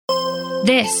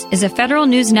This is a Federal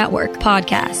News Network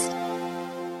podcast.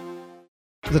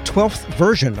 The 12th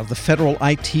version of the Federal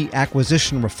IT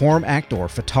Acquisition Reform Act, or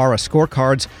FITARA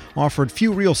scorecards, offered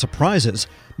few real surprises.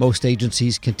 Most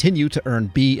agencies continue to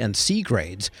earn B and C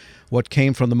grades. What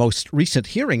came from the most recent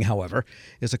hearing, however,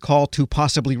 is a call to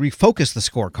possibly refocus the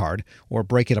scorecard or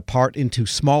break it apart into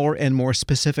smaller and more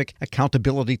specific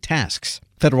accountability tasks.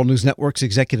 Federal News Network's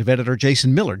executive editor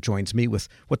Jason Miller joins me with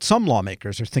what some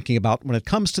lawmakers are thinking about when it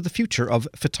comes to the future of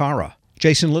FITARA.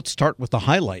 Jason, let's start with the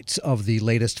highlights of the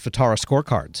latest FITARA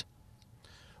scorecards.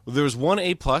 Well, there was one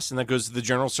A+, and that goes to the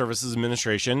General Services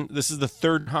Administration. This is the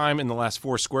third time in the last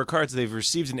four scorecards they've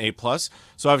received an A+,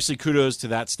 so obviously kudos to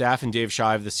that staff and Dave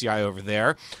Shive, the CIO over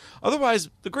there. Otherwise,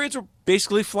 the grades were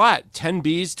basically flat. 10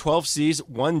 Bs, 12 Cs,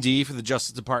 1 D for the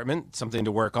Justice Department, something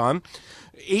to work on.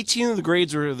 18 of the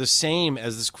grades were the same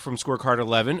as this from scorecard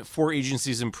 11. 4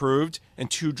 agencies improved and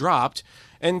 2 dropped.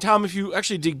 And Tom, if you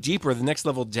actually dig deeper, the next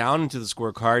level down into the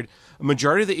scorecard, a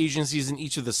majority of the agencies in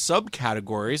each of the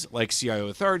subcategories, like CIO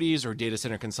authorities or data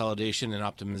center consolidation and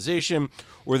optimization,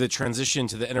 or the transition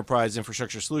to the Enterprise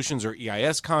Infrastructure Solutions or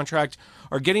EIS contract,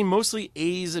 are getting mostly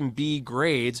A's and B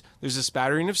grades. There's a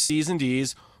spattering of C's and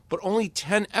D's, but only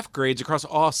 10 F grades across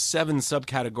all 7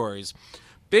 subcategories.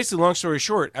 Basically, long story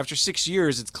short, after 6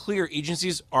 years, it's clear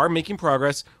agencies are making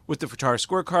progress with the FITARA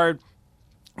scorecard,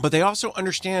 but they also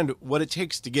understand what it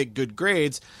takes to get good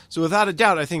grades. So without a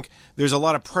doubt, I think there's a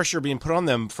lot of pressure being put on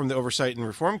them from the Oversight and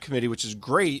Reform Committee, which is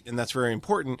great, and that's very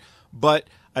important. But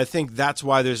I think that's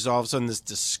why there's all of a sudden this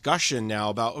discussion now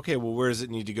about, okay, well, where does it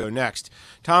need to go next?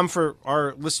 Tom, for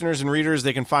our listeners and readers,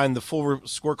 they can find the full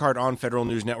scorecard on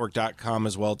federalnewsnetwork.com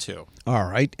as well, too. All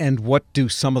right. And what do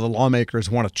some of the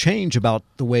lawmakers want to change about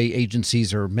the way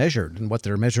agencies are measured and what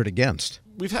they're measured against?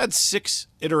 We've had 6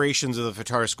 iterations of the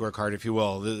FITARA scorecard, if you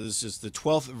will. This is the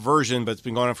 12th version, but it's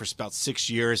been going on for about 6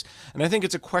 years. And I think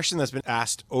it's a question that's been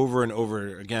asked over and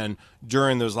over again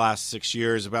during those last 6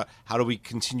 years about how do we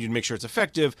continue to make sure it's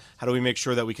effective? How do we make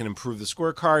sure that we can improve the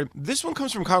scorecard? This one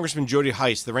comes from Congressman Jody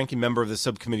Hice, the ranking member of the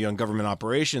Subcommittee on Government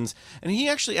Operations. And he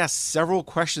actually asked several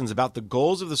questions about the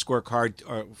goals of the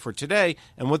scorecard for today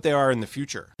and what they are in the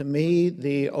future. To me,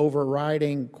 the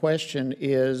overriding question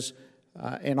is,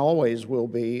 and always will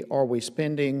be, are we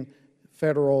spending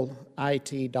federal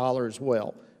IT dollars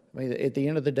well? I mean, at the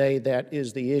end of the day, that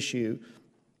is the issue.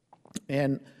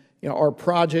 And, are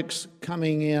projects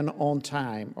coming in on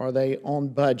time? Are they on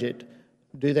budget?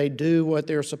 Do they do what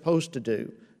they're supposed to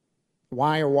do?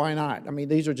 Why or why not? I mean,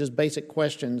 these are just basic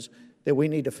questions that we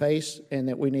need to face and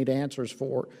that we need answers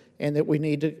for and that we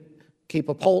need to keep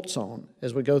a pulse on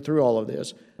as we go through all of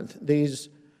this. These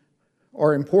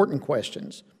are important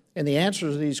questions. And the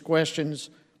answers to these questions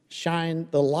shine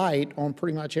the light on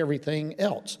pretty much everything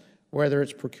else, whether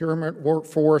it's procurement,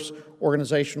 workforce,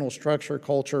 organizational structure,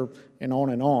 culture, and on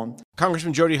and on.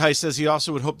 Congressman Jody Hice says he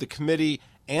also would hope the committee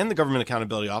and the Government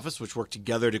Accountability Office, which work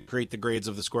together to create the grades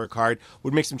of the scorecard,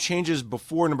 would make some changes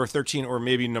before number 13 or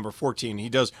maybe number 14. He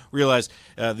does realize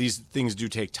these things do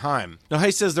take time. Now,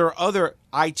 Hice says there are other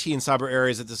IT and cyber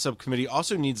areas that the subcommittee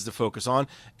also needs to focus on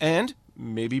and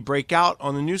maybe break out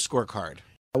on the new scorecard.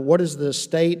 What is the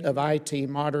state of IT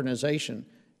modernization,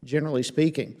 generally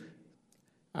speaking?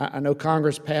 I know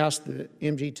Congress passed the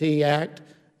MGT Act,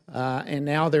 and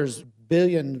now there's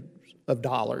billions of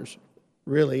dollars,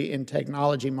 really, in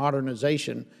technology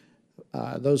modernization.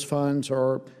 Those funds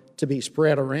are to be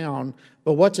spread around,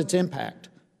 but what's its impact?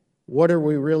 What are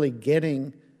we really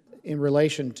getting in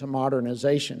relation to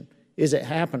modernization? Is it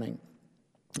happening?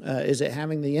 Is it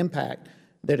having the impact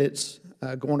that it's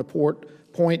going to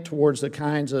point towards the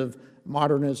kinds of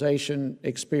modernization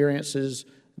experiences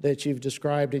that you've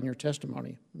described in your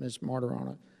testimony, Ms.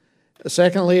 Martirano?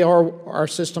 Secondly, are our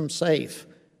systems safe?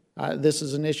 This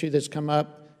is an issue that's come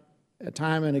up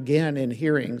time and again in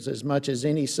hearings. As much as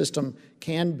any system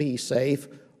can be safe,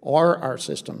 are our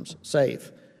systems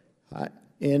safe?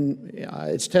 In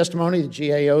its testimony, the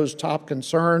GAO's top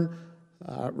concern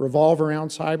revolve around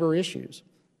cyber issues.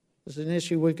 This is an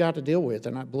issue we've got to deal with,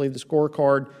 and I believe the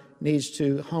scorecard needs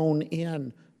to hone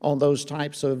in on those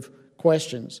types of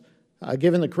questions.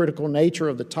 Given the critical nature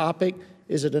of the topic,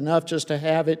 is it enough just to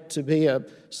have it to be a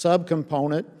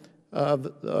subcomponent of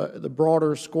the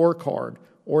broader scorecard,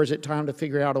 or is it time to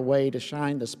figure out a way to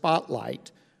shine the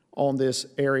spotlight on this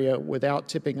area without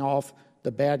tipping off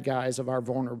the bad guys of our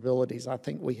vulnerabilities? I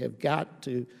think we have got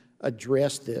to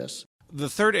address this. The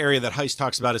third area that Heiss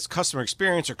talks about is customer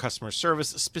experience or customer service,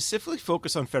 specifically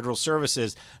focused on federal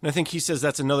services. And I think he says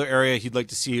that's another area he'd like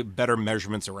to see better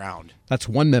measurements around. That's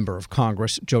one member of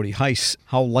Congress, Jody Heiss.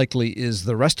 How likely is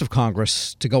the rest of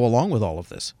Congress to go along with all of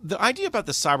this? The idea about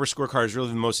the cyber scorecard is really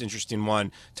the most interesting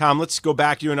one. Tom, let's go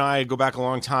back. You and I go back a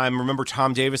long time. Remember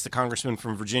Tom Davis, the congressman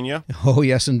from Virginia? Oh,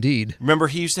 yes, indeed. Remember,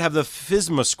 he used to have the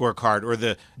FISMA scorecard, or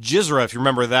the GISRA, if you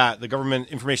remember that, the Government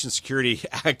Information Security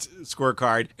Act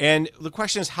scorecard. And the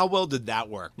question is, how well did that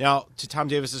work? Now, to Tom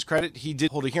Davis's credit, he did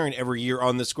hold a hearing every year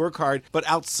on the scorecard. But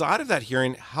outside of that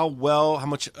hearing, how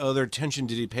much other attention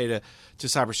did he pay to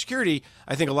cybersecurity?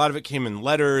 I think a lot of it came in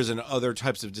letters and other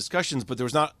types of discussions, but there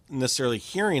was not necessarily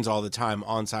hearings all the time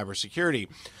on cybersecurity.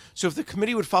 So if the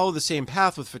committee would follow the same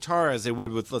path with FITARA as they would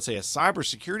with, let's say, a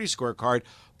cybersecurity scorecard,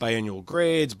 biannual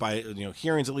grades, by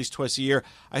hearings at least twice a year,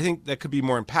 I think that could be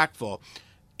more impactful.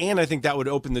 And I think that would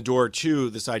open the door to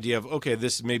this idea of, okay,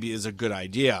 this maybe is a good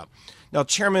idea. Now,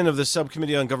 Chairman of the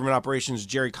Subcommittee on Government Operations,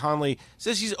 Jerry Conley,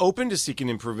 says he's open to seeking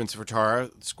improvements for FITARA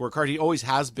scorecard. He always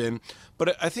has been.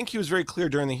 But I think he was very clear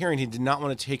during the hearing he did not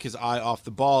want to take his eye off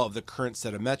the ball of the current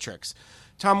set of metrics.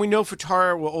 Tom, we know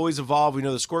FITARA will always evolve. We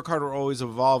know the scorecard will always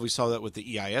evolve. We saw that with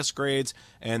the EIS grades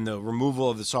and the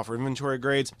removal of the software inventory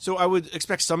grades. So I would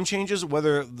expect some changes.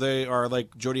 Whether they are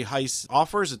like Jody Heiss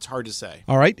offers, it's hard to say.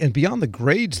 All right. And beyond the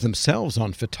grades themselves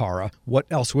on FITARA, what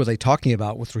else were they talking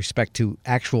about with respect to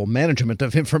actual management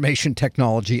of information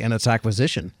technology and its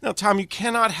acquisition? Now, Tom, you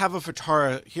cannot have a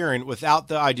FITARA hearing without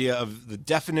the idea of the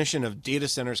definition of data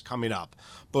centers coming up.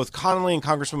 Both Connolly and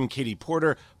Congresswoman Katie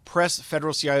Porter pressed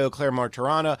Federal CIO Claire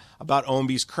Martorana about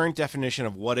OMB's current definition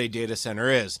of what a data center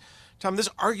is. Tom, this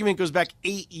argument goes back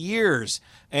 8 years.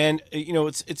 And,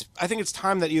 I think it's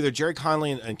time that either Jerry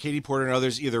Conley and Katie Porter and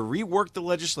others either rework the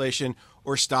legislation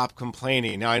or stop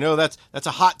complaining. Now, I know that's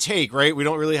a hot take, right? We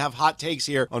don't really have hot takes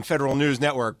here on Federal News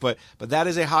Network, but that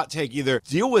is a hot take. Either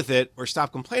deal with it or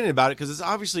stop complaining about it, because it's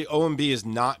obviously OMB is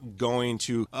not going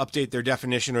to update their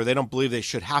definition, or they don't believe they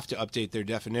should have to update their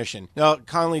definition. Now,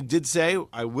 Conley did say,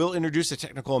 I will introduce a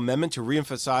technical amendment to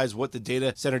reemphasize what the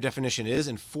data center definition is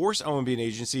and force OMB and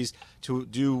agencies to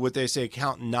do what they say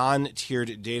count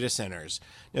non-tiered data centers.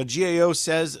 Now, GAO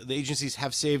says the agencies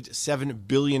have saved $7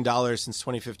 billion since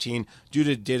 2015 due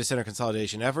to data center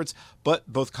consolidation efforts,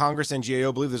 but both Congress and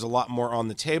GAO believe there's a lot more on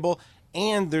the table,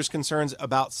 and there's concerns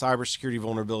about cybersecurity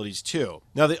vulnerabilities too.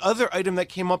 Now, the other item that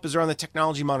came up is around the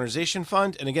Technology Modernization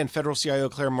Fund, and again, Federal CIO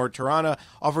Claire Martorana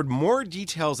offered more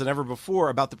details than ever before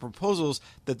about the proposals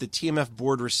that the TMF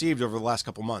board received over the last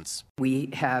couple months. We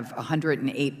have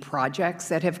 108 projects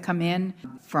that have come in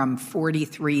from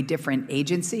 43 different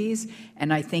agencies,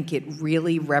 and I think it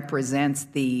really represents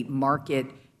the market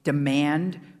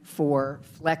demand for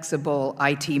flexible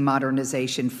IT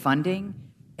modernization funding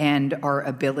and our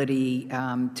ability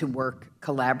to work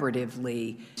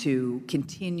collaboratively to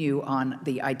continue on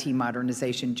the IT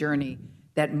modernization journey,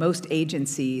 that most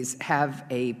agencies have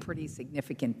a pretty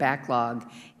significant backlog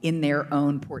in their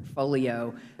own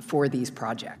portfolio for these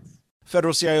projects.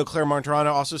 Federal CIO Claire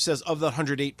Martorana also says of the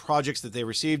 108 projects that they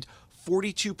received,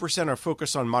 42% are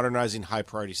focused on modernizing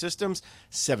high-priority systems.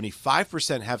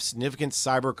 75% have significant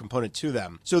cyber component to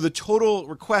them. So the total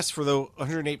request for the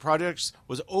 108 projects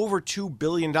was over $2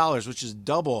 billion, which is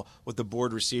double what the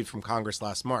board received from Congress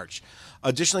last March.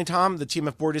 Additionally, Tom, the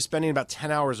TMF board is spending about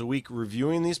 10 hours a week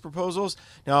reviewing these proposals.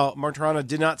 Now, Martorana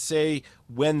did not say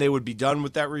when they would be done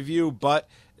with that review, but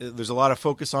there's a lot of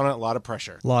focus on it, a lot of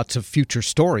pressure. Lots of future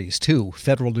stories, too.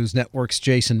 Federal News Network's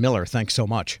Jason Miller, thanks so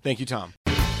much. Thank you, Tom.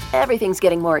 Everything's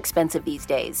getting more expensive these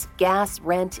days. Gas,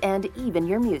 rent, and even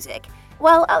your music.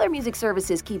 While other music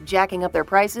services keep jacking up their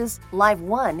prices, Live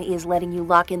One is letting you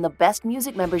lock in the best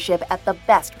music membership at the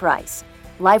best price.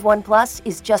 Live One Plus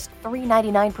is just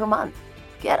 $3.99 per month.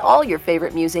 Get all your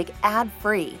favorite music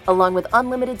ad-free, along with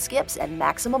unlimited skips and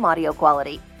maximum audio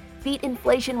quality. Beat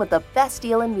inflation with the best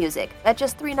deal in music at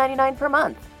just $3.99 per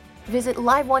month. Visit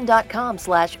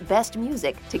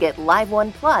liveone.com/bestmusic to get Live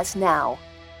One Plus now.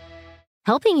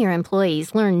 Helping your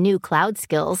employees learn new cloud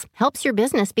skills helps your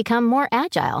business become more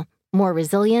agile, more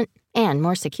resilient, and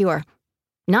more secure.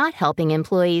 Not helping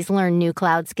employees learn new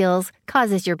cloud skills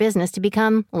causes your business to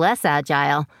become less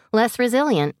agile, less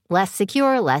resilient, less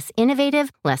secure, less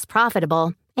innovative, less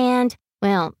profitable, and,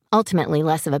 well, ultimately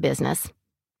less of a business.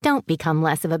 Don't become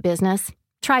less of a business.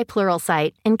 Try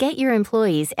Pluralsight and get your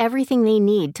employees everything they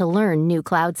need to learn new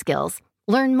cloud skills.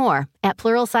 Learn more at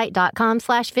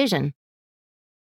pluralsight.com/vision.